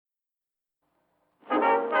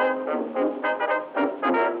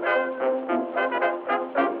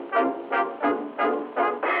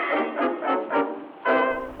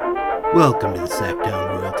Welcome to the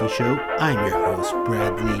Sacktown Royalty Show. I'm your host,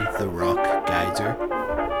 Bradley The Rock Geyser.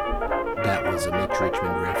 That was a Mitch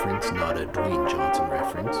Richmond reference, not a Dwayne Johnson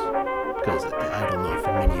reference. Because I don't know if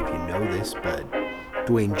many of you know this, but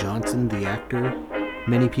Dwayne Johnson, the actor,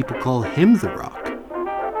 many people call him The Rock.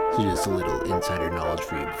 So just a little insider knowledge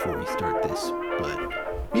for you before we start this.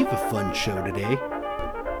 But we have a fun show today.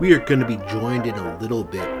 We are going to be joined in a little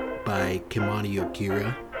bit by Kimani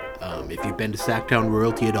Okearah. If you've been to Sacktown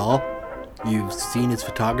Royalty at all, you've seen his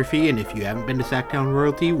photography, and if you haven't been to Sacktown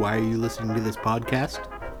Royalty, why are you listening to this podcast?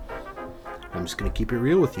 I'm just going to keep it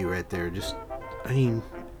real with you right there.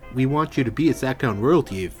 We want you to be at Sacktown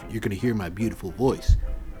Royalty if you're going to hear my beautiful voice.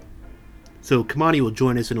 So Kimani will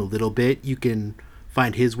join us in a little bit. You can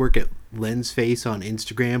find his work at Lensface on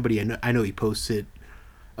Instagram, but I know he posts it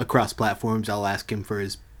across platforms. I'll ask him for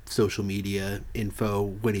his social media info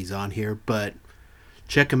when he's on here, but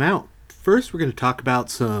check him out. First, we're going to talk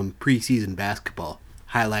about some preseason basketball,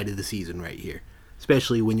 highlight of the season right here,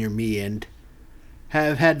 especially when you're me and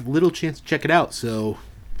have had little chance to check it out. So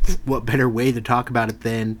what better way to talk about it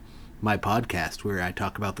than my podcast where I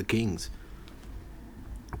talk about the Kings.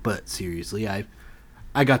 But seriously, I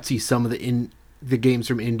got to see some of the games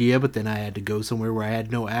from India, but then I had to go somewhere where I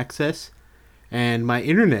had no access, and my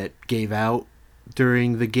internet gave out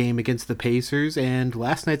during the game against the Pacers, and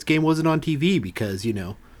last night's game wasn't on TV because,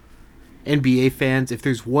 NBA fans, if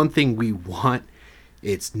there's one thing we want,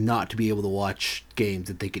 it's not to be able to watch games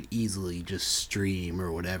that they could easily just stream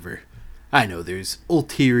or whatever. I know there's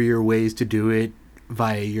ulterior ways to do it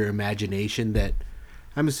via your imagination that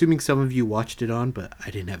I'm assuming some of you watched it on, but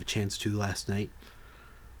I didn't have a chance to last night.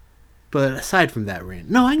 But aside from that rant,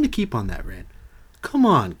 no, I'm going to keep on that rant. Come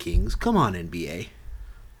on, Kings. Come on, NBA.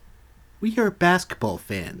 We are basketball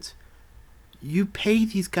fans. You pay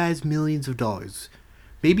these guys millions of dollars.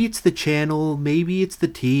 Maybe it's the channel, maybe it's the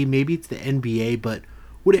team, maybe it's the NBA, but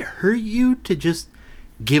would it hurt you to just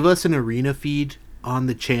give us an arena feed on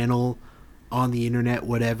the channel, on the internet,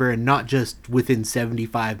 whatever, and not just within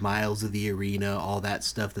 75 miles of the arena, all that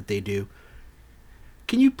stuff that they do?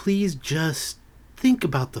 Can you please just think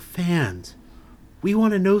about the fans? We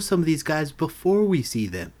want to know some of these guys before we see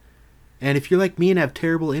them. And if you're like me and have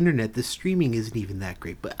terrible internet, the streaming isn't even that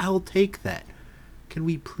great, but I'll take that. Can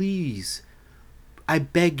we please, I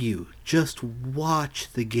beg you, just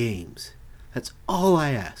watch the games. That's all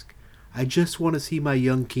I ask. I just want to see my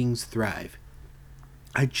young Kings thrive.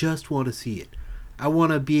 I just want to see it. I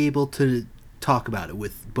want to be able to talk about it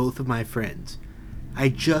with both of my friends. I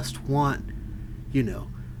just want,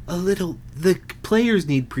 a little. The players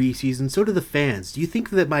need preseason, so do the fans. Do you think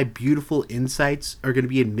that my beautiful insights are going to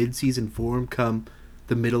be in mid-season form come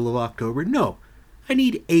the middle of October? No. I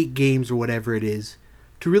need 8 games or whatever it is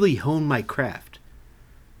to really hone my craft.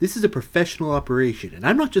 This is a professional operation, and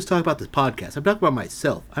I'm not just talking about this podcast. I'm talking about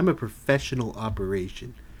myself. I'm a professional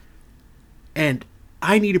operation. And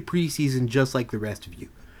I need a preseason just like the rest of you.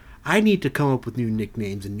 I need to come up with new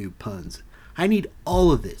nicknames and new puns. I need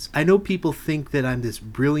all of this. I know people think that I'm this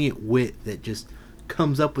brilliant wit that just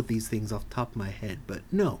comes up with these things off the top of my head, but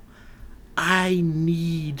no. I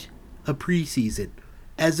need a preseason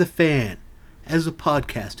as a fan, as a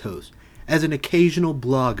podcast host, as an occasional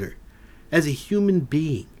blogger, as a human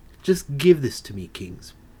being. Just give this to me,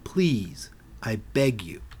 Kings. Please. I beg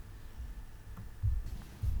you.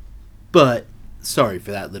 But, sorry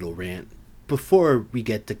for that little rant. Before we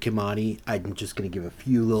get to Kimani, I'm just going to give a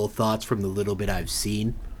few little thoughts from the little bit I've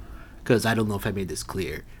seen. Because I don't know if I made this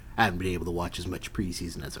clear. I haven't been able to watch as much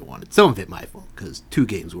preseason as I wanted. Some of it my fault, because 2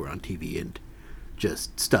 games were on TV and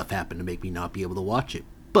just stuff happened to make me not be able to watch it.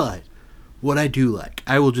 But, what I do like,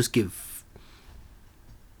 I will just give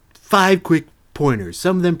 5 quick pointers.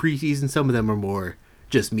 Some of them preseason, some of them are more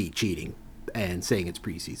just me cheating and saying it's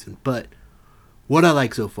preseason. But, what I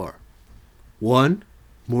like so far. 1,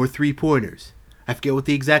 more 3-pointers. I forget what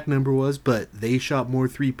the exact number was, but they shot more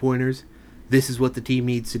 3-pointers. This is what the team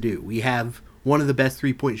needs to do. We have one of the best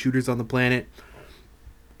 3-point shooters on the planet.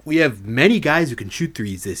 We have many guys who can shoot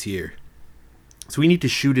threes this year. So we need to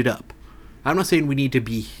shoot it up. I'm not saying we need to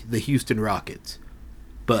be the Houston Rockets,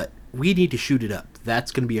 but we need to shoot it up.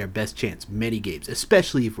 That's going to be our best chance many games,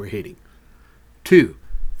 especially if we're hitting. 2,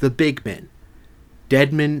 the big men,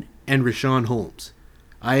 Dedmon and Richaun Holmes.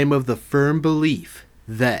 I am of the firm belief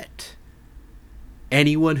that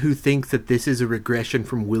anyone who thinks that this is a regression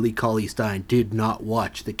from Willie Cauley-Stein did not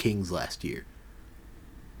watch the Kings last year.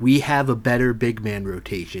 We have a better big man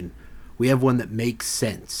rotation. We have one that makes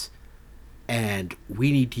sense. And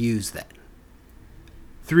we need to use that.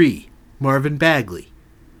 3, Marvin Bagley.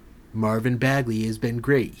 Marvin Bagley has been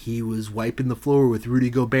great. He was wiping the floor with Rudy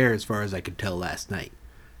Gobert as far as I could tell last night.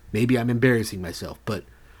 Maybe I'm embarrassing myself, but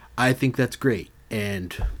I think that's great.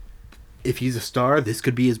 And if he's a star, this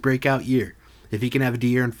could be his breakout year. If he can have a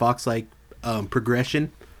De'Aaron Fox like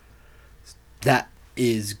progression, that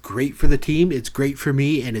is great for the team. It's great for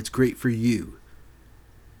me, and it's great for you.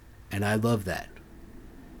 And I love that.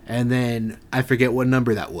 And then I forget what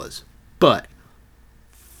number that was, but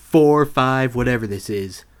 4, 5, whatever this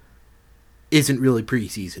is, isn't really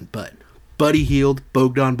preseason. But Buddy Hield,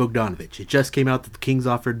 Bogdan Bogdanovic. It just came out that the Kings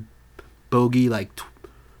offered Bogey like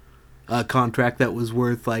a contract that was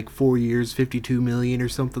worth like 4 years, 52 million or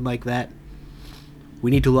something like that.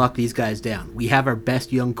 We need to lock these guys down. We have our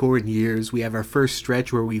best young core in years. We have our first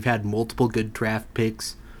stretch where we've had multiple good draft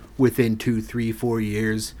picks within 2, 3, 4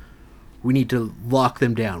 years. We need to lock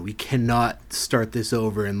them down. We cannot start this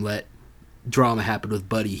over and let drama happen with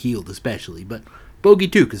Buddy Hield especially, but Bogey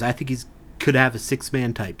too, because I think he's could have a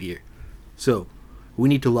 6-man type year. So we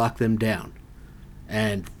need to lock them down.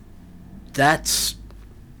 And that's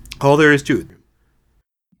all there is to it.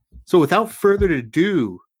 So without further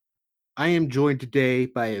ado, I am joined today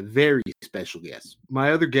by a very special guest.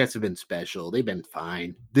 My other guests have been special. They've been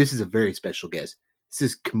fine. This is a very special guest. This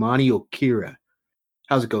is Kimani Okearah.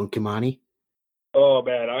 How's it going, Kimani? Oh,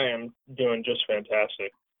 man, I am doing just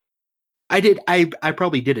fantastic. I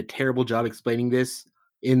probably did a terrible job explaining this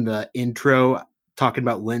in the intro, talking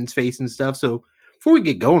about Lensface and stuff. So before we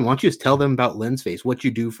get going, why don't you just tell them about Lensface, what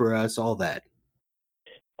you do for us, all that.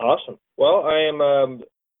 Awesome. Well, I am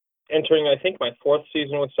entering, I think, my 4th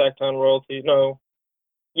season with Sacktown Royalty. No,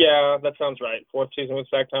 yeah, that sounds right. 4th season with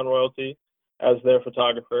Sacktown Royalty as their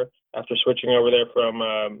photographer after switching over there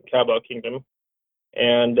from Cowbell Kingdom.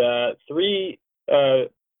 And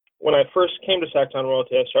when I first came to Sacktown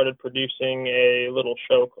Royalty, I started producing a little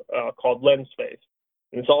show called Lensface.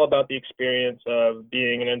 And it's all about the experience of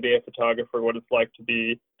being an NBA photographer, what it's like to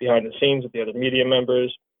be behind the scenes with the other media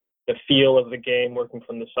members, the feel of the game working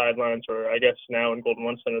from the sidelines, or I guess now in Golden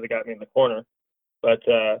One Center, they got me in the corner. But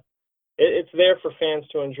it's there for fans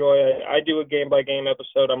to enjoy. I do a game-by-game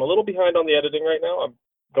episode. I'm a little behind on the editing right now. I'm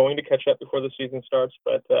going to catch up before the season starts,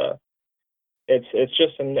 but it's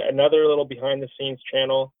just another little behind-the-scenes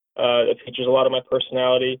channel. It features a lot of my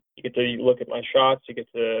personality. You get to look at my shots. You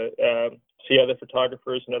get to see other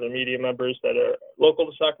photographers and other media members that are local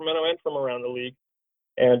to Sacramento and from around the league.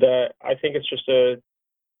 And I think it's just a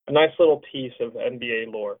nice little piece of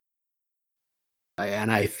NBA lore.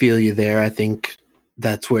 And I feel you there. I think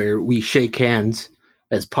that's where we shake hands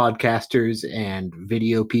as podcasters and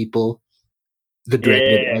video people. The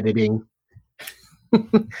dreaded editing.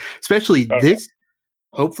 Especially this.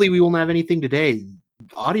 Hopefully we won't have anything today.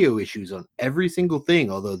 Audio issues on every single thing,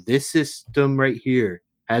 although this system right here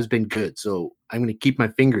has been good. So I'm going to keep my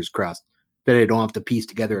fingers crossed that I don't have to piece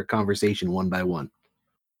together a conversation one by one.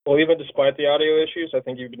 Well, even despite the audio issues, I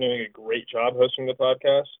think you've been doing a great job hosting the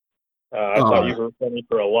podcast. I thought you were funny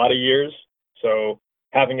for a lot of years. So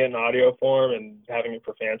having it in audio form and having it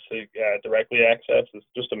for fans to directly access is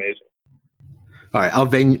just amazing. All right, I'll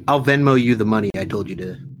Venmo you the money I told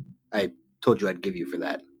you I'd give you for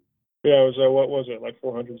that. Yeah, it was what was it, like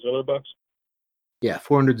 400 Ziller bucks? Yeah,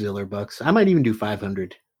 400 Ziller bucks. I might even do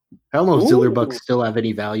 500. I don't know if Ziller bucks still have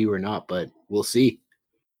any value or not, but we'll see.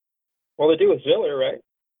 Well, they do with Ziller, right?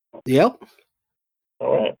 Yep.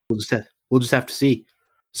 All right. We'll just have to see.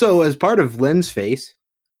 So, as part of Lensface,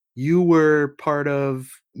 you were part of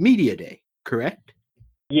Media Day, correct?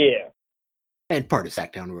 Yeah. And part of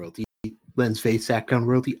Sacktown Royalty, Lensface, Sacktown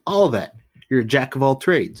Royalty, all of that. You're a jack of all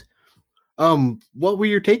trades. What were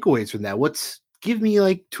your takeaways from that? Give me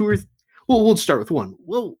like we'll start with one.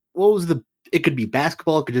 Well, what was it could be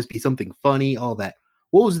basketball, it could just be something funny, all that.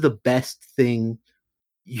 What was the best thing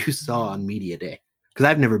you saw on Media Day? Because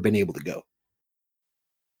I've never been able to go.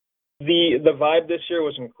 The vibe this year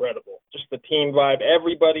was incredible. Just the team vibe.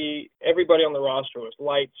 Everybody on the roster was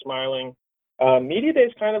light, smiling. Media Day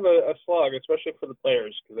is kind of a slog, especially for the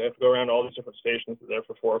players, because they have to go around all these different stations. They're there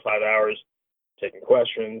for 4 or 5 hours, taking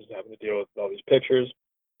questions, having to deal with all these pictures,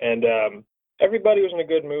 and everybody was in a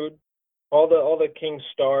good mood. All the Kings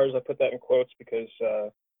stars, I put that in quotes because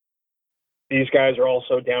these guys are all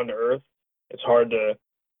so down to earth. It's hard to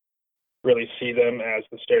really see them as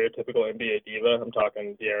the stereotypical NBA diva. I'm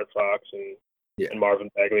talking De'Aaron Fox and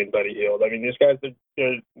Marvin Bagley and Buddy Hield. I mean, these guys,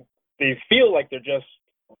 they feel like they're just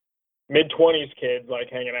mid-20s kids, like,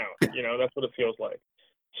 hanging out. You know, that's what it feels like.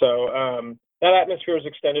 So that atmosphere was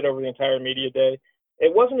extended over the entire Media Day.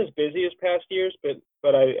 It wasn't as busy as past years,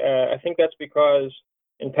 but I think that's because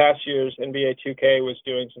in past years, NBA 2K was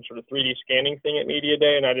doing some sort of 3D scanning thing at Media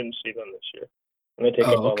Day, and I didn't see them this year. And they take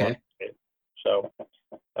up all that space. So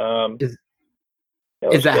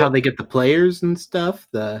Is that how they get the players and stuff?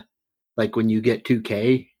 Like when you get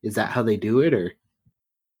 2K, is that how they do it, or?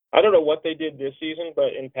 I don't know what they did this season,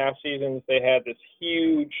 but in past seasons they had this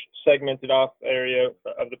huge segmented off area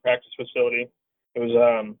of the practice facility. It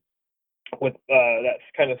was with that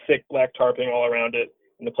kind of thick black tarping all around it,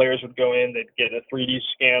 and the players would go in, they'd get a 3D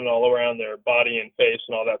scan all around their body and face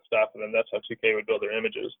and all that stuff, and then that's how 2K would build their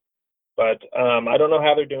images. But I don't know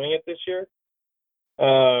how they're doing it this year.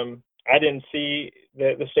 I didn't see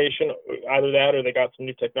the station, either that or they got some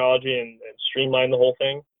new technology and streamlined the whole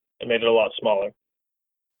thing and made it a lot smaller.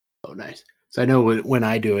 Oh, nice. So I know when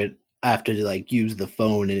I do it, I have to like use the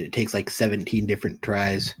phone, and it takes like 17 different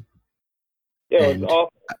tries. Yeah, and it's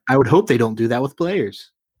awful. I would hope they don't do that with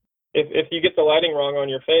players. If you get the lighting wrong on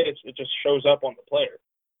your face, it just shows up on the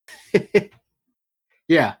player.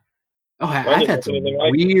 Yeah. Oh, I've had some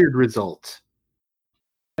weird results.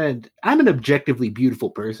 And I'm an objectively beautiful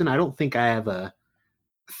person. I don't think I have a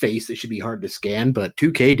face that should be hard to scan, but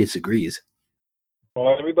 2K disagrees.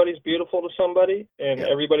 Well, everybody's beautiful to somebody, and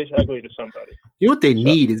everybody's ugly to somebody. You know what they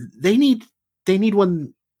need is they need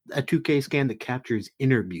a 2K scan that captures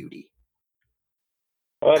inner beauty.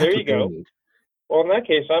 Well, there you go. Well, in that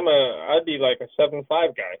case, I'd be like a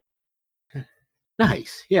 7'5" guy.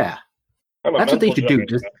 Nice, yeah. That's what they should do.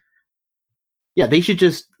 They should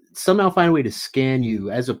just somehow find a way to scan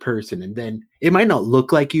you as a person, and then it might not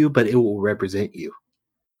look like you, but it will represent you.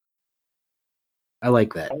 I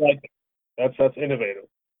like that. I like it. That's innovative.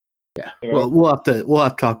 Yeah. You know? Well, we'll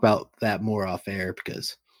have to talk about that more off air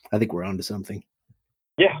because I think we're onto something.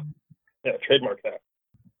 Yeah. Trademark that.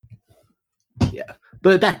 Yeah,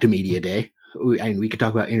 but back to media day. We could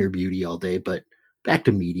talk about inner beauty all day, but back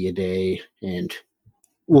to media day, and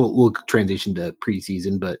we'll transition to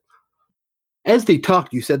preseason. But as they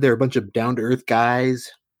talked, you said there are a bunch of down to earth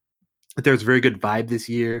guys. That there's a very good vibe this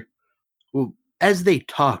year. Well, as they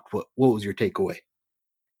talked, what was your takeaway?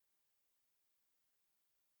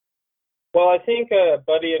 Well, I think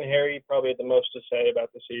Buddy and Harry probably had the most to say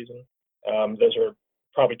about the season. Those are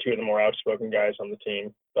probably two of the more outspoken guys on the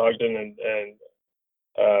team. Ogden and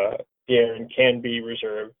De'Aaron can be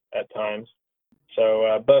reserved at times.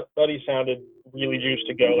 So, but Buddy sounded really juiced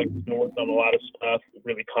to go, like he's been working on a lot of stuff,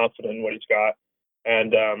 really confident in what he's got.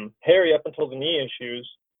 And Harry, up until the knee issues,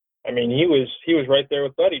 I mean, he was right there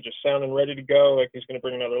with Buddy, just sounding ready to go, like he's going to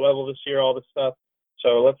bring another level this year, all this stuff.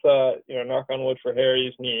 So let's knock on wood for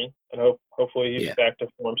Harry's knee, and hopefully he's back to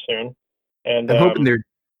form soon. And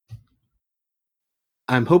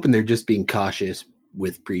I'm hoping they're just being cautious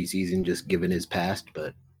with preseason, just given his past.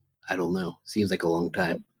 But I don't know. Seems like a long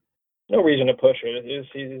time. No reason to push it.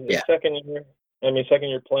 He's second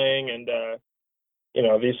year playing, and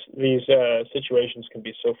these situations can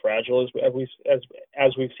be so fragile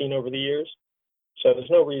as we've seen over the years. So there's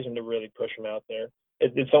no reason to really push him out there.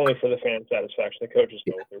 It's only for the fan satisfaction. The coaches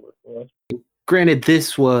know what they're working with. Granted,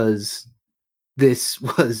 this was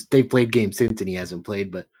they played games since and he hasn't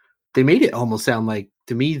played, but they made it almost sound like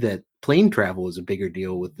to me that plane travel was a bigger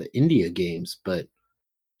deal with the India games, but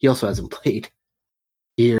he also hasn't played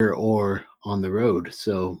here or on the road.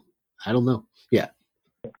 So I don't know. Yeah.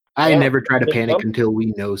 I never try to panic until we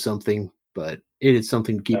know something, but it is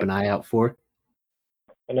something to keep an eye out for.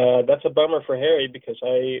 And that's a bummer for Harry because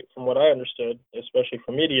from what I understood, especially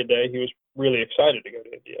from Media Day, he was really excited to go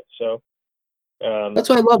to India. So that's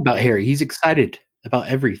what I love about Harry. He's excited about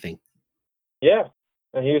everything. Yeah.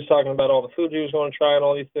 And he was talking about all the food he was going to try and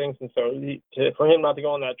all these things. And so for him not to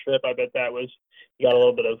go on that trip, I bet he got a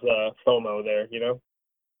little bit of FOMO there, you know?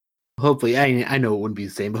 Hopefully, I know it wouldn't be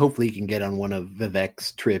the same, but hopefully he can get on one of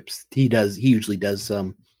Vivek's trips. He usually does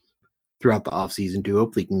some throughout the off season too.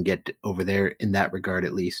 Hopefully he can get over there in that regard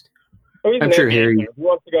at least. Oh, I'm sure Harry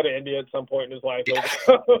wants to go to India at some point in his life.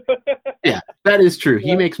 Yeah, that is true.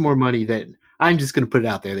 He makes more money than I'm just going to put it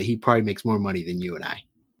out there that he probably makes more money than you and I.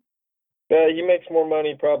 Yeah, he makes more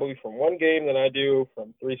money probably from one game than I do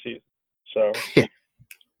from 3 seasons. So,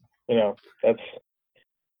 that's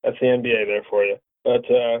the NBA there for you. But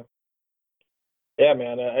yeah,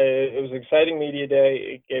 man, it was an exciting media day.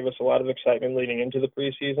 It gave us a lot of excitement leading into the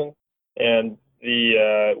preseason, and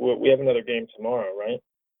we have another game tomorrow, right?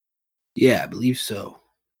 Yeah, I believe so.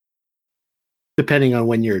 Depending on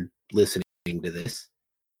when you're listening to this.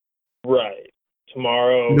 Right.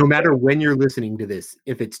 Tomorrow. No matter when you're listening to this,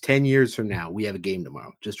 if it's 10 years from now, we have a game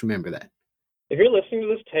tomorrow. Just remember that. If you're listening to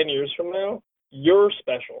this 10 years from now, you're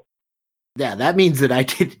special. Yeah, that means that I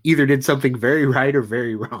either did something very right or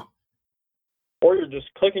very wrong. Or you're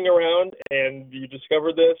just clicking around and you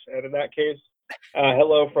discovered this, and in that case,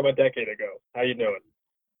 hello from a decade ago. How you doing?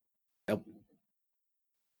 Yep.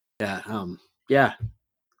 Yeah. Yeah.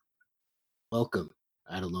 Welcome.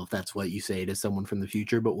 I don't know if that's what you say to someone from the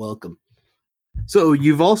future, but welcome. So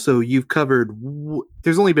you've covered.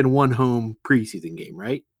 There's only been one home preseason game,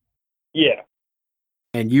 right? Yeah.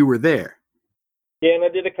 And you were there. Yeah, and I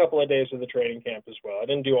did a couple of days of the training camp as well. I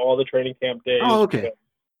didn't do all the training camp days. Oh, okay.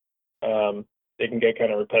 Because, they can get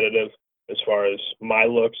kind of repetitive as far as my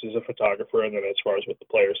looks as a photographer, and then as far as what the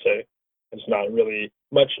players say. It's not really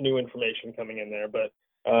much new information coming in there, but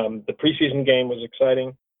the preseason game was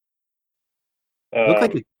exciting. Looked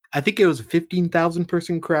like I think it was a 15,000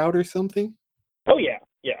 person crowd or something. Oh yeah.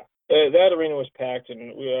 That arena was packed,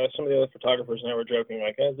 and some of the other photographers and I were joking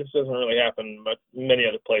like, this doesn't really happen many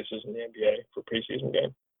other places in the NBA for preseason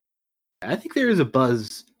game. I think there is a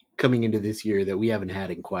buzz coming into this year that we haven't had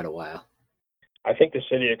in quite a while. I think the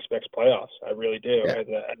city expects playoffs. I really do. Yeah.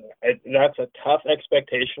 And that's a tough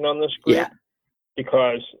expectation on this group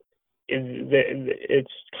because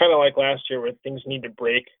it's kind of like last year where things need to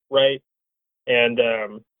break right. And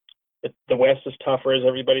the West is tougher, as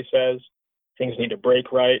everybody says. Things need to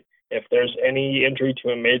break right. If there's any injury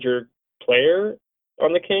to a major player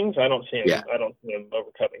on the Kings, I don't see him. Yeah. I don't see him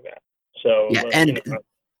overcoming that. So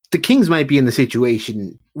the Kings might be in the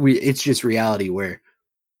situation. It's just reality where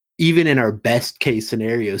even in our best case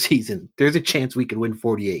scenario season, there's a chance we could win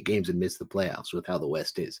 48 games and miss the playoffs with how the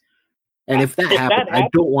West is. And if that happens, I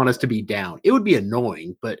don't want us to be down. It would be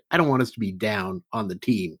annoying, but I don't want us to be down on the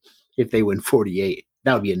team if they win 48.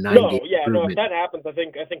 That would be a 9-game improvement. If that happens, I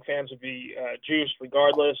think fans would be juiced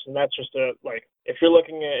regardless, and that's just if you're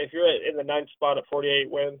in the 9th spot at 48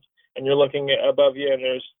 wins, and you're looking above you, and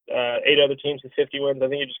there's 8 other teams with 50 wins, I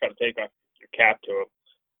think you just got to take off your cap to them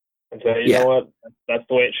and say, you know what, that's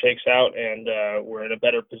the way it shakes out, and we're in a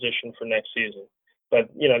better position for next season. But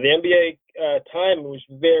the NBA time was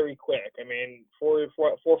very quick. I mean, 4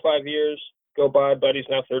 or 5 years go by. Buddy's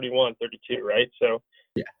now 31, 32, right? So.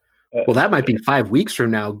 Well, that might be 5 weeks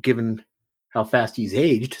from now, given how fast he's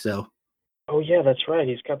aged. So. Oh yeah, that's right.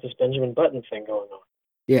 He's got this Benjamin Button thing going on.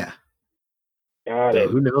 Yeah. Got it.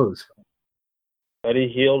 Who knows? Buddy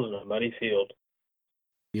healed in a muddy field.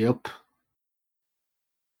 Yep.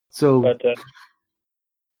 So. But.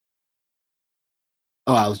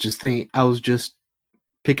 I was just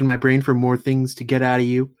picking my brain for more things to get out of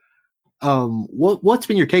you. What's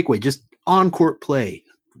been your takeaway? Just on court play.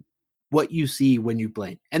 What you see when you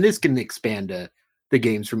play, and this can expand to the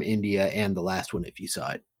games from India and the last one if you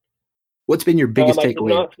saw it. What's been your biggest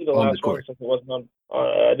takeaway on the court?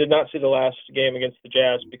 I did not see the last game against the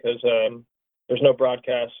Jazz because there's no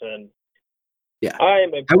broadcast, and I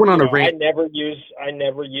went on a rant. I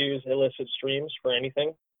never use illicit streams for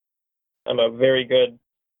anything. I'm a very good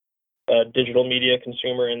digital media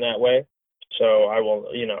consumer in that way, so I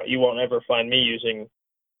will. You won't ever find me using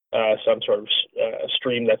some sort of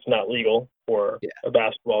stream that's not legal for a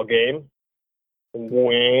basketball game.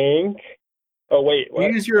 Wink. Oh wait,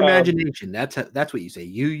 what? Use your imagination. That's what you say.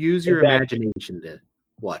 You use your imagination to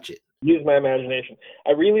watch it. Use my imagination.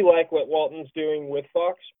 I really like what Walton's doing with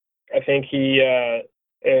Fox. I think he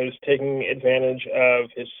is taking advantage of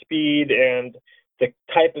his speed and the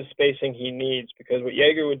type of spacing he needs, because what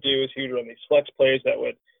Jaeger would do is he would run these flex plays that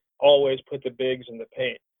would always put the bigs in the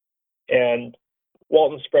paint. And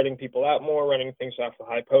Walton's spreading people out more, running things off the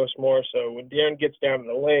high post more. So when De'Aaron gets down in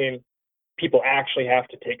the lane, people actually have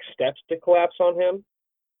to take steps to collapse on him.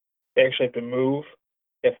 They actually have to move.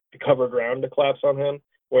 They have to cover ground to collapse on him.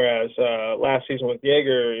 Whereas last season with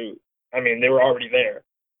Jaeger, they were already there.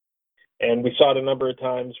 And we saw it a number of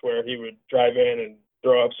times where he would drive in and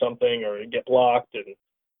throw up something or get blocked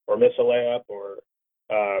or miss a layup.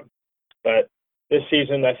 But this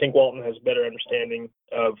season, I think Walton has a better understanding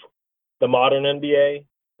of the modern NBA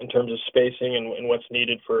in terms of spacing and what's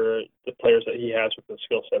needed for the players that he has with the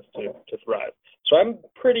skill sets to thrive. So I'm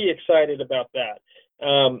pretty excited about that.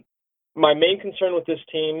 My main concern with this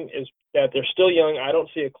team is that they're still young. I don't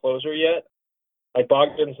see a closer yet. Like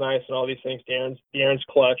Bogdan's nice and all these things. De'Aaron's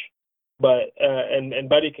clutch, but and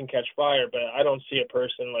Buddy can catch fire. But I don't see a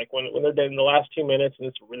person like when they're in the last 2 minutes and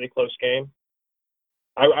it's a really close game.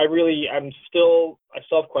 I still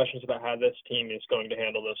have questions about how this team is going to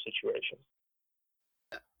handle those situations.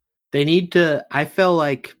 They need to. I felt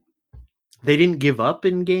like they didn't give up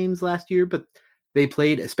in games last year, but they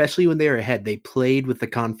played, especially when they were ahead, they played with the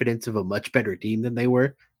confidence of a much better team than they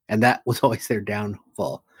were, and that was always their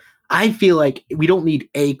downfall. I feel like we don't need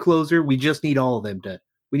a closer. We just need all of them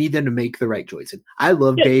we need them to make the right choice. And I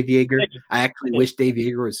love Dave Jaeger. I actually wish Dave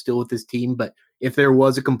Jaeger was still with his team, but if there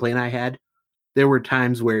was a complaint I had, there were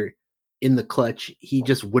times where in the clutch, he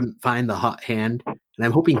just wouldn't find the hot hand. And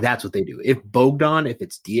I'm hoping that's what they do. If Bogdan, if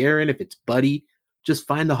it's De'Aaron, if it's Buddy, just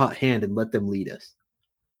find the hot hand and let them lead us.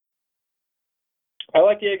 I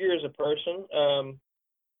like Jaeger as a person.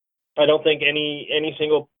 I don't think any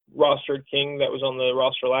single rostered king that was on the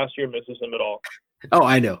roster last year misses him at all. Oh,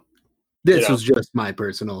 I know. This was just my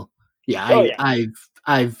personal. Yeah,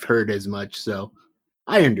 I've heard as much, so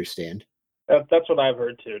I understand. That's what I've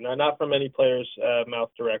heard too. Not from any players'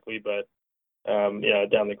 mouth directly, but down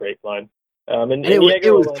the grapevine. And it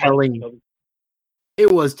was telling.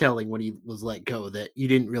 It was telling when he was let go that you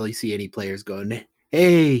didn't really see any players going,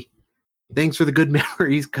 "Hey, thanks for the good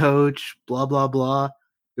memories, coach." Blah blah blah.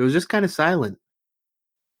 It was just kind of silent.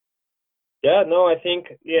 Yeah, no, I think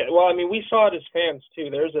Well, I mean, we saw it as fans too.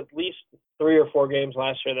 There's at least 3 or 4 games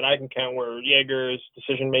last year that I can count where Jaeger's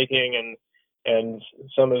decision making and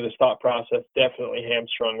some of his thought process definitely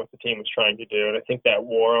hamstrung what the team was trying to do, and I think that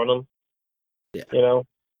wore on him. Yeah.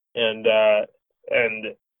 And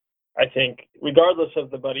I think regardless of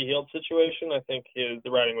the Buddy Hield situation, I think the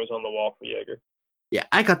writing was on the wall for Jaeger. Yeah,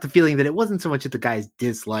 I got the feeling that it wasn't so much that the guys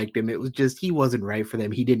disliked him; it was just he wasn't right for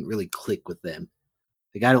them. He didn't really click with them.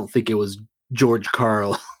 Like, I don't think it was George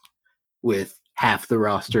Karl with half the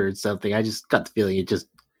roster or something. I just got the feeling it just,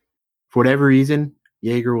 for whatever reason,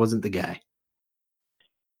 Jaeger wasn't the guy.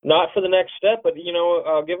 Not for the next step, but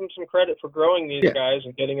I'll give him some credit for growing these guys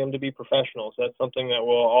and getting them to be professionals. That's something that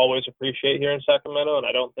we'll always appreciate here in Sacramento, and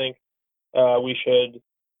I don't think we should,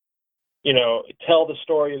 tell the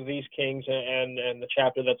story of these Kings and the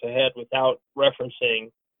chapter that's ahead without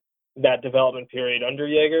referencing that development period under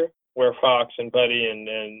Jaeger, where Fox and Buddy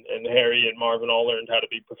and Harry and Marvin all learned how to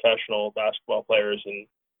be professional basketball players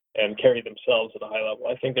and carry themselves at a high level.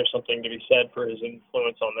 I think there's something to be said for his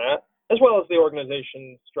influence on that, as well as the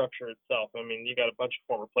organization structure itself. I mean, you got a bunch of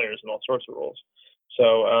former players in all sorts of roles.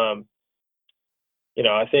 So,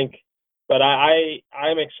 I think, but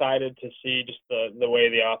I'm excited to see just the way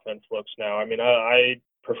the offense looks now. I mean, I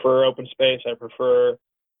prefer open space. I prefer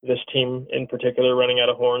this team in particular running out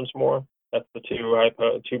of horns more. That's the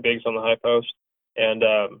two bigs on the high post. And,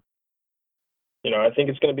 I think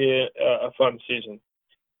it's going to be a fun season.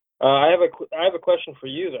 I have a question for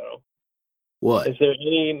you, though. What? Is there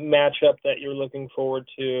any matchup that you're looking forward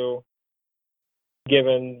to,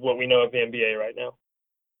 given what we know of the NBA right now?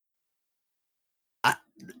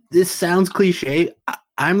 This sounds cliche.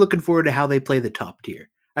 I'm looking forward to how they play the top tier.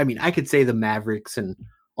 I mean, I could say the Mavericks and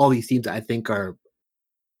all these teams I think are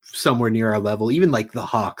somewhere near our level, even like the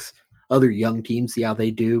Hawks, other young teams, see how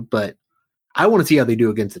they do. But I want to see how they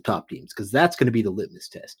do against the top teams, because that's going to be the litmus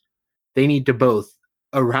test. They need to both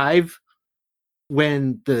arrive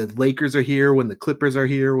when the Lakers are here, when the Clippers are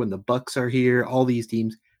here, when the Bucks are here, all these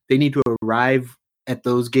teams, they need to arrive at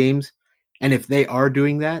those games. And if they are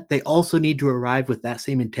doing that, they also need to arrive with that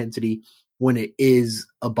same intensity when it is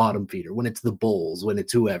a bottom feeder, when it's the Bulls, when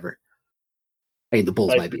it's whoever. I mean, the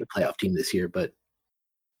Bulls might be a playoff team this year, but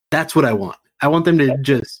that's what I want. I want them to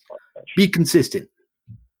just be consistent.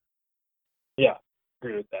 Yeah,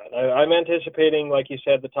 agree with that. I'm anticipating, like you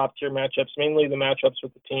said, the top tier matchups, mainly the matchups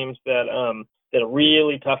with the teams that did a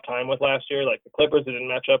really tough time with last year. Like the Clippers, they didn't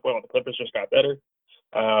match up well. The Clippers just got better.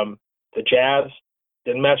 The Jazz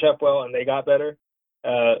didn't match up well, and they got better.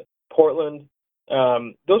 Portland,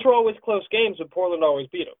 those were always close games, but Portland always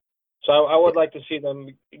beat them. So I would like to see them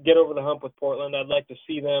get over the hump with Portland. I'd like to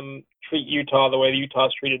see them treat Utah the way the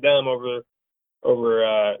Utah's treated them over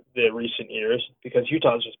the recent years, because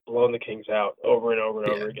Utah's just blown the Kings out over and over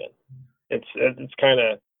and over again. It's kind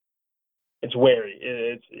of, it's wary.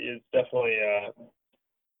 It's definitely I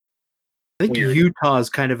think weird. Utah is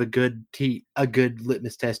kind of a good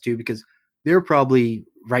litmus test too, because they're probably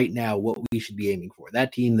right now what we should be aiming for.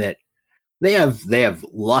 That team that they have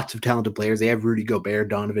lots of talented players. They have Rudy Gobert,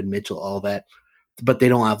 Donovan Mitchell, all that, but they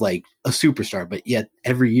don't have like a superstar. But yet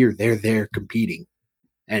every year they're there competing.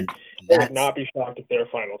 And I would not be shocked if they're a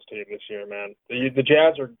finals team this year, man. The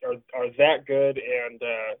Jazz are that good, and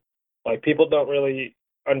like, people don't really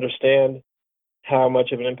understand how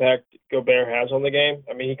much of an impact Gobert has on the game.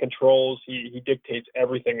 I mean, he dictates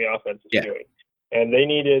everything the offense is doing, and they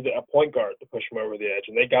needed a point guard to push him over the edge,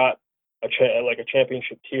 and they got a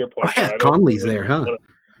championship tier point guard. Conley's there, huh?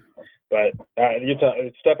 But Utah,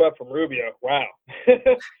 step up from Rubio. Wow,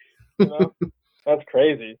 that's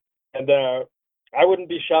crazy. And I wouldn't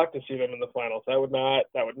be shocked to see them in the finals. That would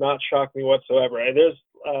not shock me whatsoever. And there's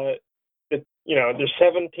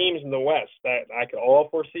 7 teams in the West that I could all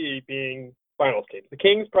foresee being finals teams. The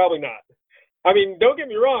Kings, probably not. I mean, don't get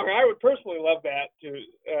me wrong. I would personally love that too,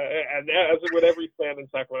 and as would every fan in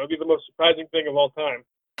Sacramento. It would be the most surprising thing of all time.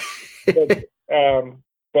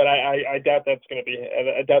 But I doubt that's going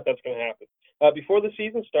to happen. Before the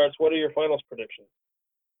season starts, what are your finals predictions?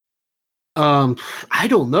 I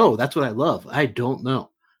don't know. That's what I love. I don't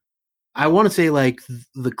know. I want to say like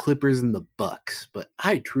the Clippers and the Bucks, but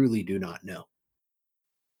I truly do not know.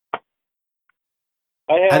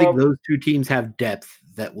 I think those two teams have depth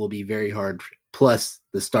that will be very hard, plus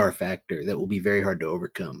the star factor that will be very hard to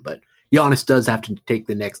overcome. But Giannis does have to take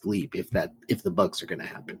the next leap if the Bucks are going to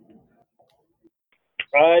happen.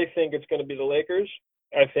 I think it's going to be the Lakers.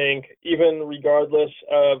 I think even regardless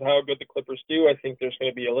of how good the Clippers do, I think there's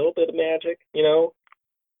going to be a little bit of magic,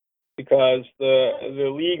 because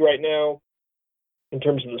the league right now, in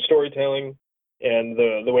terms of the storytelling and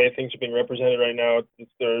the way things are being represented right now,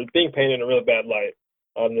 they're being painted in a really bad light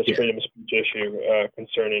on this freedom of speech issue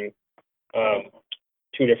concerning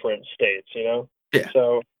two different states, Yeah.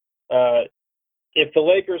 So if the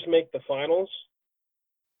Lakers make the finals,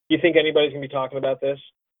 do you think anybody's going to be talking about this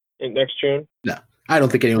next June? No, I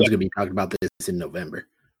don't think anyone's going to be talking about this in November.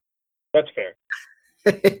 That's fair.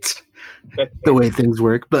 That's the way things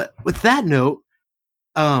work. But with that note,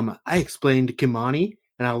 I explained to Kimani,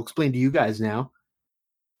 and I'll explain to you guys now.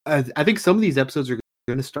 I think some of these episodes are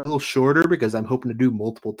going to start a little shorter because I'm hoping to do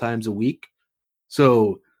multiple times a week.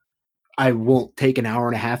 So I won't take an hour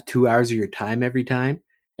and a half, 2 hours of your time every time.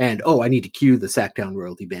 And, I need to cue the Sacktown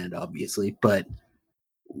royalty band, obviously. But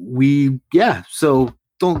so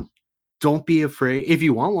don't be afraid. If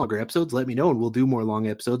you want longer episodes, let me know and we'll do more long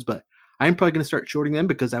episodes. But I'm probably going to start shorting them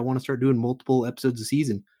because I want to start doing multiple episodes a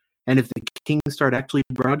season. And if the Kings start actually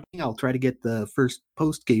broadcasting, I'll try to get the first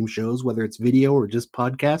post-game shows, whether it's video or just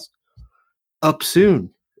podcast, up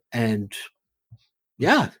soon. And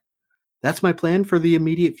that's my plan for the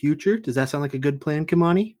immediate future. Does that sound like a good plan,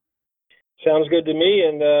 Kimani? Sounds good to me.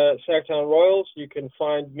 And Sacktown Royals, you can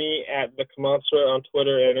find me at theKimansta on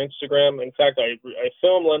Twitter and Instagram. In fact, I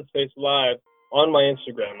film Lensface live on my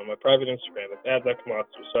Instagram, on my private Instagram. It's at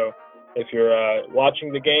theKimansta. So if you're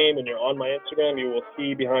watching the game and you're on my Instagram, you will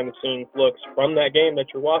see behind-the-scenes looks from that game that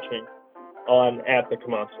you're watching on at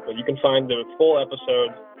theKimansta. But you can find the full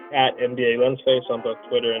episodes at NBA Lensface on both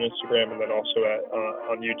Twitter and Instagram, and then also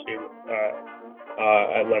on YouTube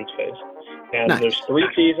at Lensface. And There's 3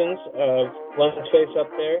 seasons of Lensface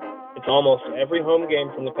up there. It's almost every home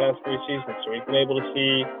game from the past 3 seasons. So we've been able to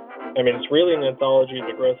see, it's really an anthology of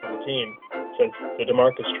the growth of the team since the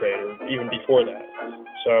DeMarcus trade, or even before that.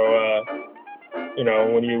 So,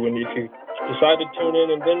 if you decide to tune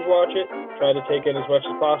in and binge watch it, try to take in as much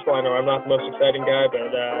as possible. I know I'm not the most exciting guy,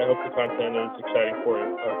 but I hope the content is exciting for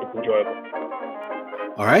you. I hope it's enjoyable.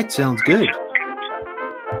 All right, sounds good.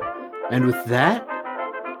 And with that,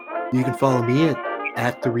 you can follow me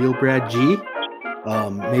at the Real Brad G.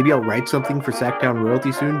 Maybe I'll write something for Sacktown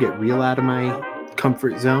Royalty soon, get real out of my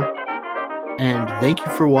comfort zone. And thank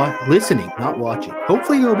you for listening, not watching.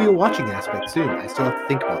 Hopefully there'll be a watching aspect soon. I still have to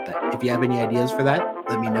think about that. If you have any ideas for that,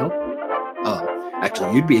 let me know.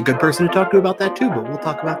 Actually, you'd be a good person to talk to about that too, but we'll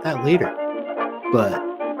talk about that later. But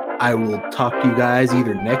I will talk to you guys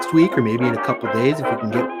either next week or maybe in a couple days if we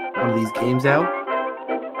can get one of these games out.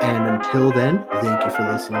 And until then, thank you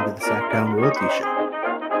for listening to the Sacktown Royalty Show.